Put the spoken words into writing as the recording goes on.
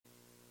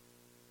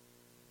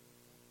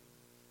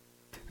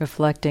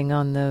reflecting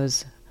on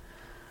those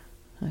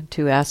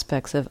two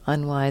aspects of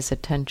unwise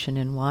attention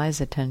and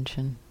wise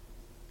attention.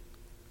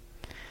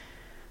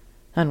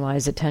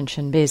 Unwise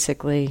attention,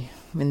 basically,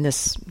 in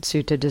this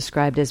sutta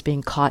described as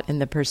being caught in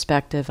the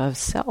perspective of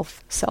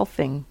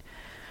selfing.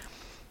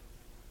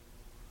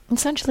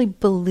 Essentially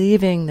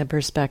believing the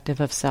perspective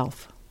of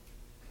self.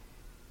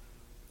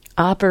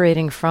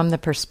 Operating from the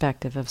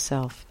perspective of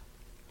self.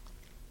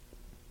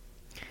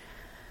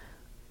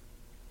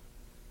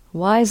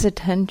 Wise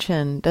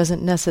attention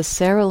doesn't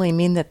necessarily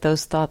mean that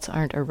those thoughts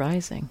aren't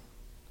arising.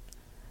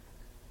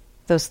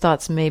 Those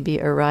thoughts may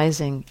be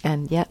arising,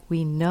 and yet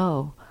we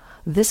know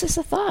this is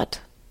a thought.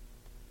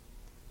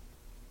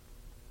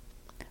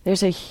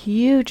 There's a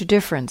huge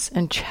difference,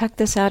 and check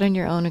this out in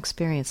your own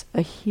experience,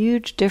 a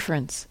huge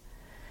difference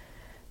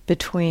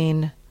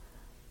between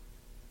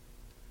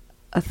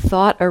a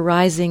thought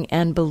arising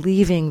and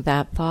believing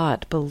that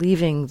thought,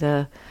 believing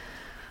the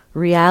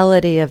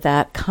reality of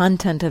that,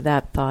 content of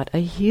that thought, a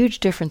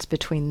huge difference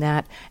between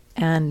that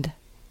and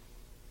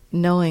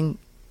knowing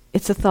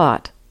it's a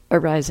thought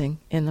arising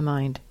in the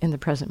mind in the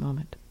present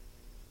moment.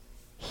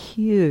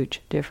 Huge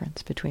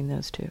difference between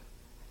those two.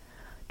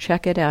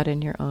 Check it out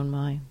in your own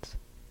minds.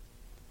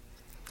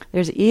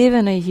 There's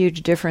even a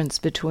huge difference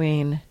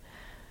between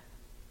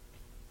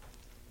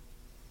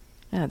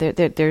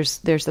there's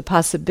the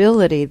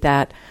possibility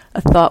that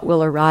a thought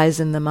will arise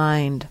in the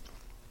mind,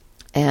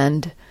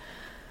 and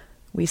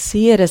we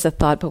see it as a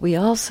thought, but we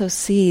also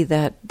see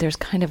that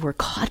we're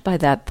caught by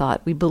that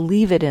thought. We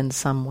believe it in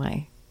some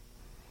way.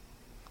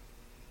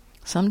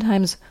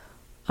 Sometimes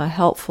a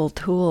helpful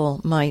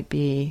tool might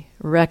be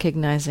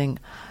recognizing,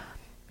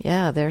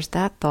 there's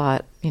that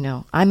thought,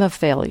 I'm a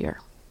failure.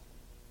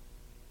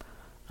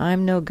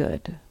 I'm no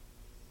good.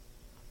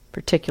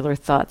 Particular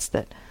thoughts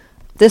that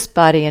this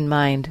body and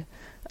mind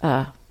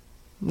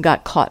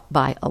got caught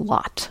by a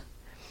lot.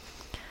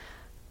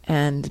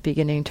 And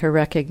beginning to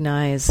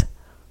recognize,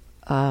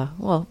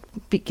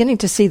 beginning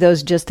to see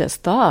those just as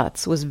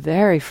thoughts was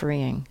very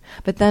freeing.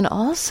 But then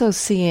also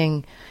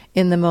seeing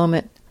in the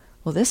moment,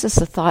 this is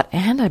a thought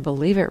and I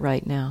believe it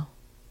right now.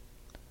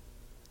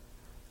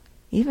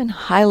 Even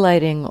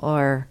highlighting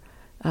or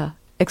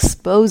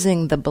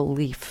exposing the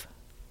belief.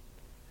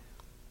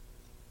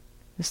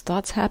 This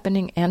thought's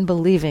happening and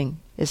believing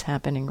is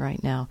happening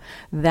right now.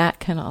 That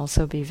can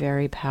also be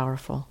very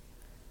powerful.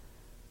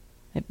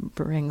 It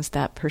brings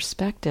that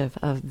perspective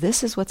of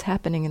this is what's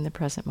happening in the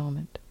present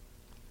moment.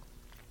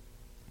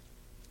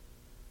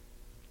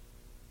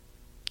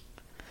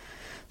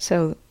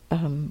 So,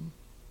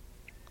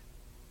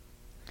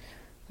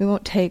 we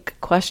won't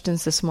take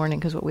questions this morning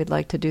because what we'd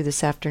like to do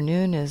this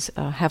afternoon is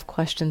have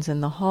questions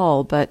in the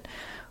hall. But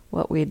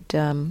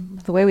the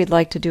way we'd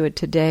like to do it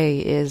today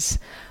is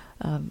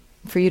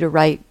for you to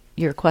write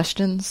your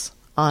questions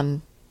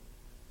on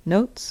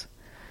notes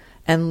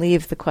and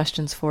leave the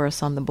questions for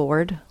us on the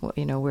board.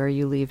 Where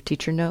you leave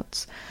teacher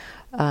notes.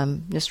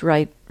 Just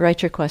write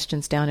your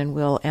questions down, and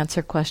we'll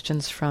answer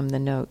questions from the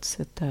notes.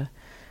 It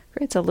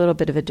creates a little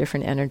bit of a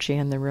different energy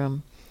in the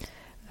room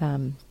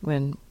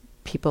when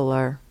people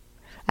are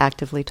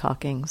actively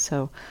talking.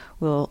 So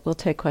we'll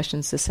take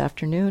questions this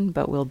afternoon,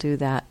 but we'll do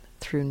that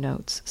through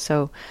notes.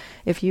 So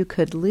if you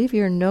could leave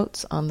your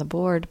notes on the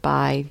board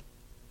by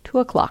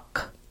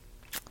 2:00.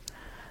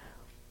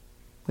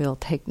 We'll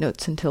take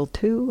notes until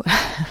 2,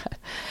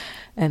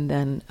 and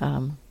then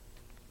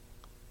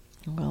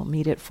we'll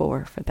meet at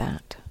 4 for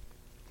that.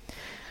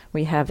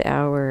 We have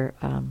our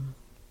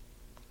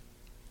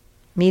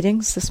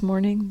meetings this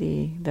morning,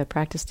 the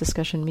practice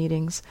discussion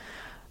meetings.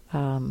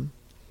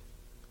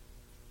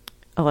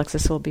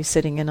 Alexis will be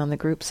sitting in on the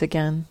groups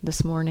again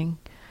this morning.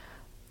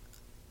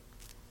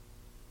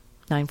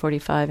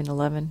 9:45 and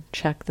 11.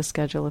 Check the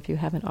schedule if you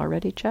haven't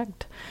already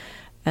checked.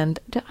 And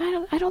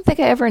I don't think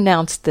I ever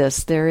announced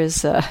this. There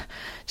is,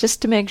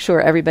 just to make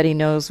sure everybody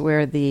knows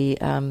where the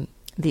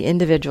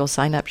individual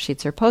sign-up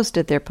sheets are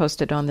posted. They're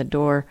posted on the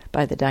door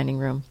by the dining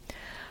room.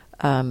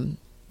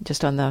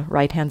 Just on the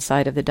right-hand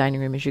side of the dining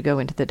room, as you go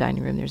into the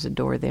dining room, there's a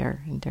door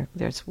there, and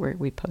there's where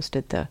we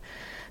posted the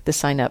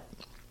sign-up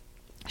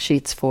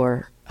sheets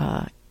for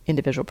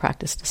individual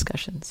practice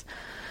discussions.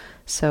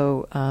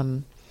 So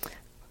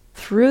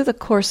through the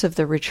course of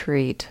the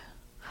retreat,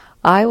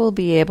 I will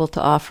be able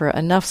to offer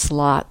enough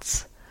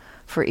slots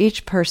for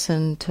each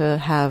person to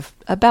have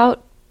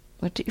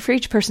for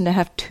each person to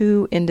have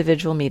 2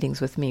 individual meetings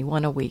with me,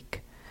 1 a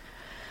week.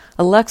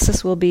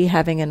 Alexis will be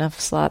having enough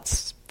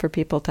slots for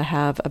people to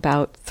have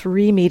about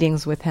 3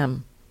 meetings with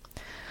him.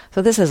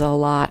 So this is a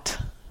lot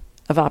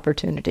of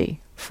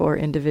opportunity for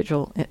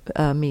individual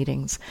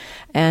meetings.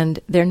 And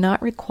they're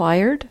not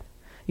required.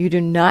 You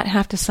do not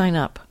have to sign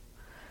up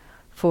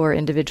for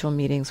individual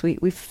meetings.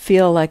 We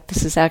feel like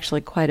this is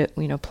actually quite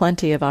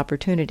plenty of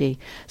opportunity.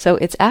 So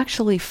it's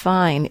actually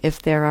fine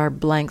if there are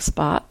blank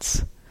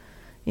spots.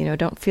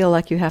 Don't feel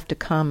like you have to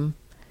come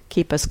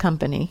keep us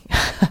company.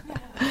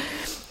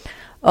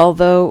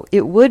 Although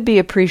it would be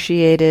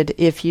appreciated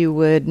if you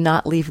would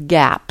not leave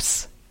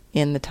gaps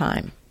in the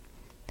time.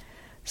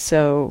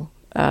 So,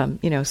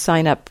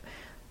 sign up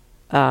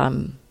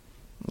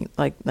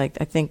Like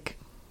I think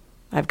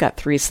I've got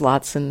 3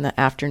 slots in the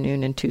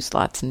afternoon and 2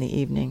 slots in the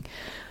evening.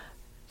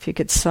 If you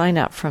could sign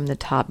up from the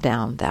top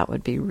down, that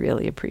would be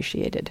really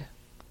appreciated,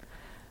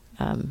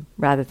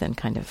 rather than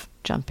kind of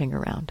jumping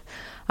around.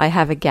 I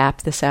have a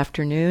gap this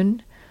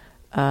afternoon.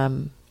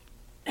 I'll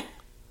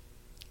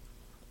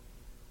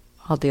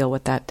deal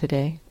with that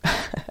today.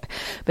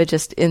 But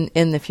just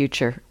in the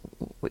future,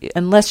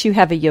 unless you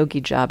have a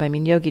yogi job. I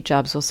mean, yogi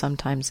jobs will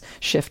sometimes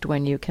shift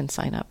when you can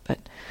sign up,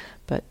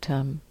 but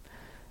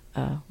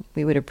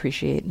we would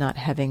appreciate not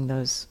having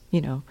those,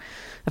 a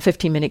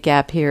 15-minute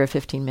gap here, a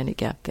 15-minute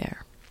gap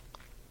there.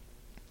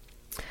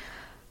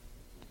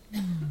 So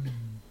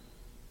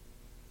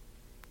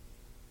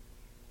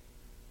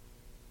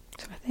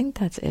I think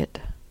that's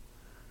it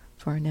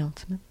for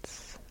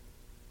announcements.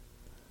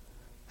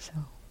 So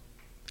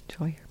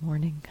enjoy your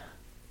morning.